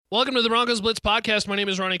Welcome to the Broncos Blitz podcast. My name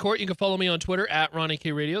is Ronnie Kohrt. You can follow me on Twitter at Ronnie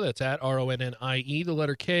K Radio. That's at RONNIE, the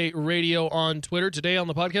letter K Radio on Twitter. Today on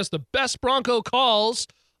the podcast, the best Bronco calls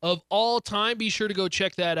of all time. Be sure to go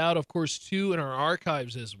check that out, of course, too, in our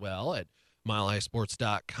archives as well at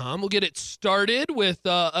milehighsports.com. We'll get it started with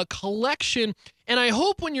a collection, and I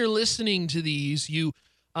hope when you're listening to these, you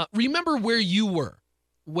remember where you were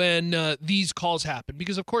when these calls happen.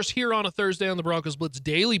 Because, of course, here on a Thursday on the Broncos Blitz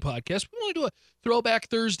Daily podcast, we want to do a Throwback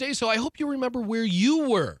Thursday, so I hope you remember where you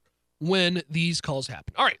were when these calls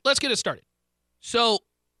happen. All right, let's get it started. So,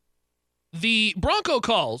 the Bronco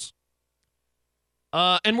calls,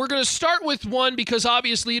 and we're going to start with one because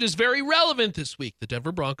obviously it is very relevant this week. The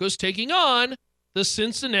Denver Broncos taking on the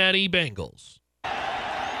Cincinnati Bengals.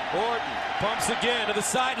 Orton pumps again to the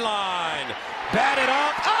sideline. Batted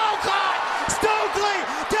up. Oh, God! Stokely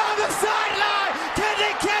down the sideline. Can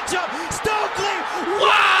they catch him? Stokely.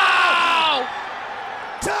 Wow!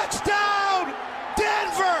 Touchdown,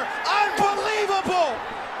 Denver. Unbelievable.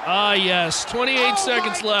 Yes. 28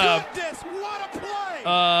 seconds left. Goodness, what a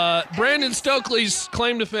play. Brandon Stokely's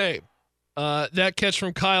claim to fame. That catch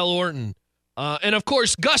from Kyle Orton. And, of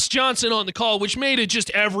course, Gus Johnson on the call, which made it just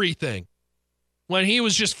everything. When he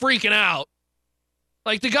was just freaking out.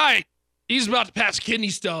 Like, the guy, he's about to pass a kidney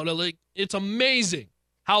stone. Like, it's amazing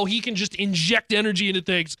how he can just inject energy into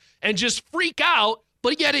things and just freak out,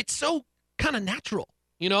 but yet it's so kind of natural,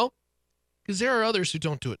 you know? Because there are others who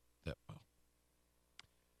don't do it that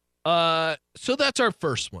well. So that's our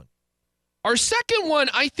first one. Our second one,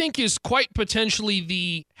 I think, is quite potentially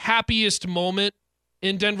the happiest moment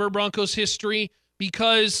in Denver Broncos history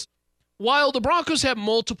because while the Broncos have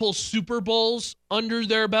multiple Super Bowls under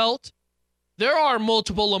their belt, there are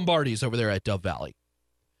multiple Lombardis over there at Dove Valley.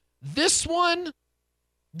 This one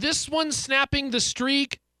snapping the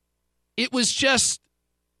streak, it was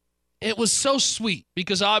so sweet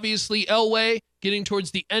because obviously Elway getting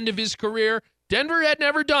towards the end of his career. Denver had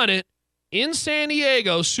never done it. In San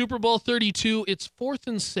Diego, Super Bowl 32, it's 4th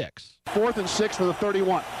and 6. 4th and 6 for the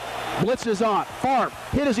 31. Blitz is on. Farm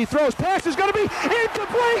hit as he throws. Pass is going to be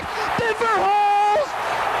incomplete. Denver holds.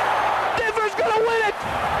 Denver's going to win it.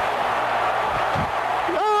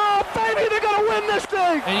 Oh, baby, they're going to win this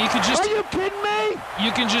thing. And you could just, are you kidding me?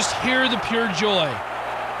 You can just hear the pure joy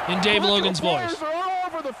in Dave Logan's voice. Are all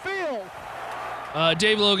over the field.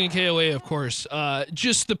 Dave Logan, KOA, of course.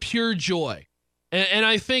 Just the pure joy. And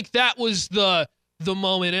I think that was the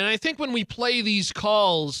moment. And I think when we play these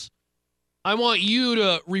calls, I want you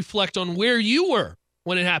to reflect on where you were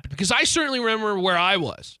when it happened. Because I certainly remember where I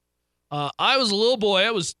was. I was a little boy.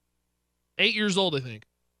 I was 8 years old, I think.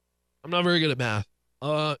 I'm not very good at math.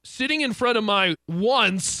 Sitting in front of my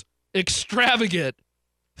once extravagant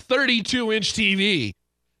 32-inch TV.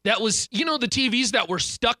 That was, you know, the TVs that were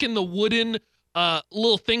stuck in the wooden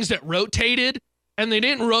little things that rotated. And they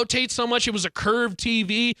didn't rotate so much. It was a curved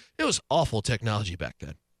TV. It was awful technology back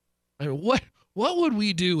then. I mean, what would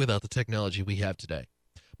we do without the technology we have today?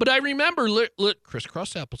 But I remember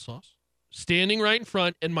crisscross applesauce standing right in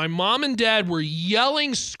front, and my mom and dad were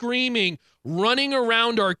yelling, screaming, running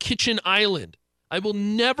around our kitchen island. I will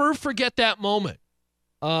never forget that moment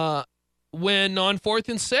when on 4th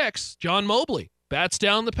and 6, John Mobley bats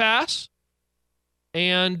down the pass,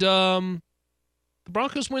 and the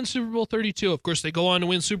Broncos win Super Bowl 32. Of course, they go on to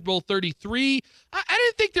win Super Bowl 33. I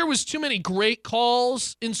didn't think there was too many great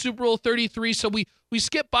calls in Super Bowl 33, so we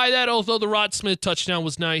skipped by that, although the Rod Smith touchdown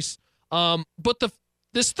was nice. But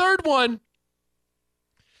this third one,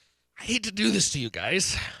 I hate to do this to you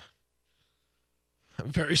guys.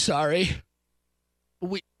 I'm very sorry.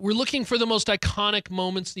 We're looking for the most iconic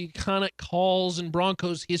moments, the iconic calls in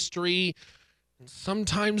Broncos history. And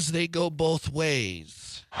sometimes they go both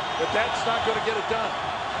ways. But that's not going to get it done.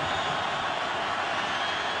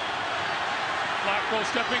 Flacco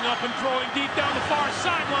stepping up and throwing deep down the far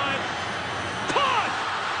sideline. Caught!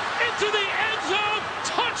 Into the end zone!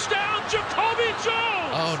 Touchdown, Jacoby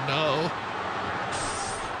Jones! Oh, no.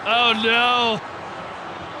 Oh, no.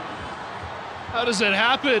 How does that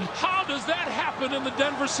happen? How does that happen in the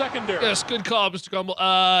Denver secondary? Yes, good call, Mr.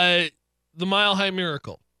 Gumbel. The Mile High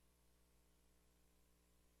Miracle.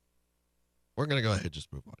 We're going to go ahead and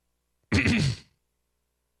just move on.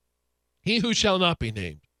 He who shall not be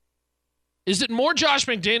named. Is it more Josh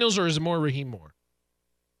McDaniels or is it more Raheem Moore?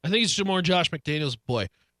 I think it's more Josh McDaniels, boy,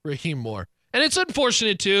 Raheem Moore. And it's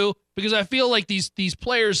unfortunate, too, because I feel like these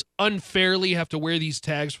players unfairly have to wear these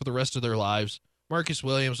tags for the rest of their lives. Marcus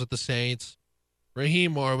Williams with the Saints.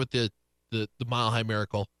 Raheem Moore with the Mile High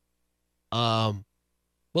Miracle. Well,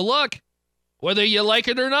 look, whether you like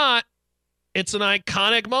it or not, it's an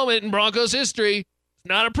iconic moment in Broncos history. It's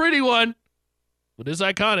not a pretty one. It is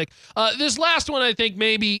iconic. This last one, I think,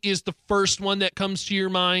 maybe is the first one that comes to your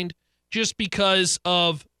mind just because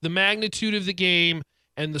of the magnitude of the game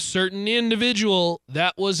and the certain individual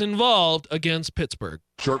that was involved against Pittsburgh.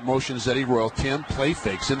 Short motions, Eddie Royal. Tim play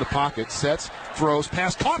fakes in the pocket, sets, throws,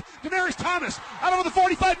 pass, caught. Demaryius Thomas out over the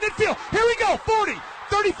 45 midfield. Here we go. 40,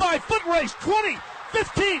 35, foot race, 20,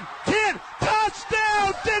 15, 10.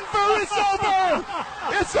 Touchdown, Denver. It's over.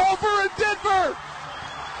 It's over in Denver.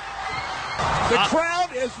 The crowd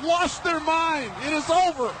has lost their mind. It is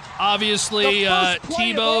over. Obviously,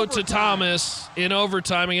 Tebow to Thomas in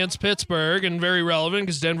overtime against Pittsburgh, and very relevant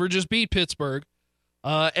because Denver just beat Pittsburgh.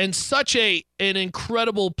 And such an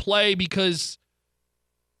incredible play because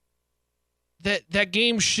that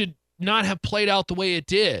game should not have played out the way it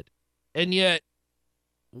did. And yet,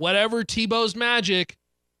 whatever Tebow's magic,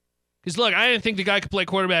 because look, I didn't think the guy could play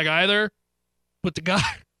quarterback either, but the guy,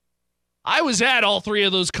 I was at all three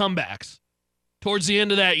of those comebacks towards the end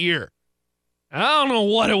of that year. I don't know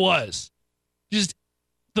what it was. Just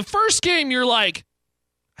the first game, you're like,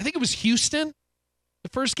 I think it was Houston, the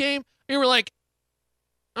first game. You were like,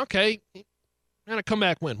 okay, I'm going to come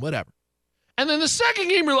back win, whatever. And then the second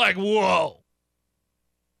game, you're like, whoa,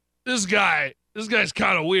 this guy's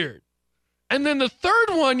kind of weird. And then the third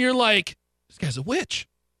one, you're like, this guy's a witch.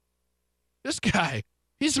 This guy,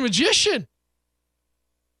 he's a magician.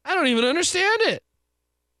 I don't even understand it.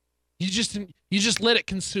 You just let it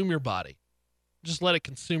consume your body. Just let it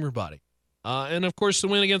consume your body. And, of course, the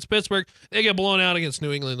win against Pittsburgh, they get blown out against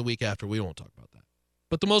New England the week after. We won't talk about that.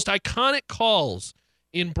 But the most iconic calls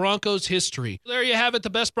in Broncos history. There you have it, the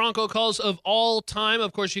best Bronco calls of all time.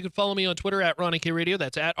 Of course, you can follow me on Twitter at Ronnie K Radio.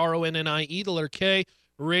 That's at RONNIE, the letter K,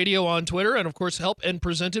 Radio on Twitter. And, of course, help and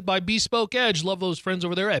presented by Bespoke Edge. Love those friends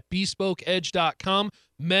over there at BespokeEdge.com.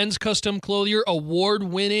 Men's custom clothier,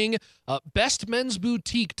 award-winning, best men's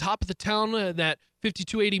boutique, top of the town, that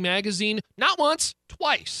 5280 magazine. Not once,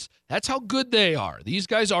 twice. That's how good they are. These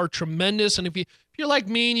guys are tremendous. And if you're like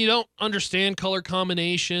me and you don't understand color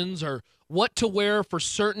combinations or what to wear for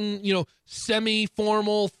certain,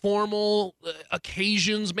 semi-formal, formal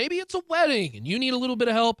occasions, maybe it's a wedding and you need a little bit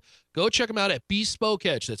of help, go check them out at Bespoke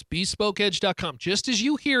Edge. That's BespokeEdge.com. Just as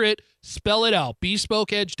you hear it, spell it out.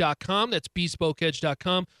 BespokeEdge.com. That's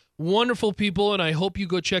BespokeEdge.com. Wonderful people, and I hope you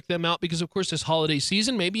go check them out because, of course, this holiday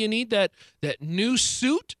season, maybe you need that new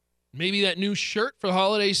suit, maybe that new shirt for the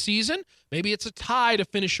holiday season. Maybe it's a tie to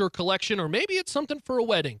finish your collection, or maybe it's something for a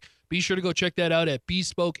wedding. Be sure to go check that out at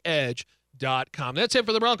BespokeEdge.com. That's it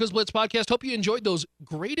for the Broncos Blitz podcast. Hope you enjoyed those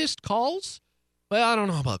greatest calls. Well, I don't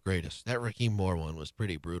know about greatest. That Raheem Moore one was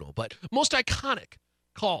pretty brutal. But most iconic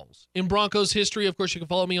calls in Broncos history. Of course, you can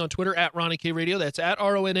follow me on Twitter at Ronnie K Radio. That's at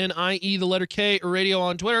RONNIE, the letter K, Radio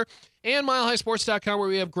on Twitter. And MileHighSports.com, where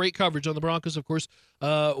we have great coverage on the Broncos, of course,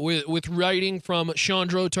 with writing from Sean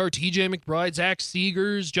Drotar, TJ McBride, Zach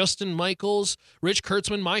Seegers, Justin Michaels, Rich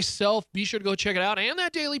Kurtzman, myself. Be sure to go check it out. And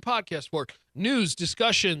that daily podcast for news,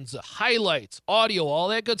 discussions, highlights, audio, all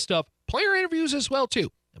that good stuff. Player interviews as well, too,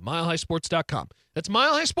 at MileHighSports.com. That's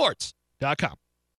MileHighSports.com.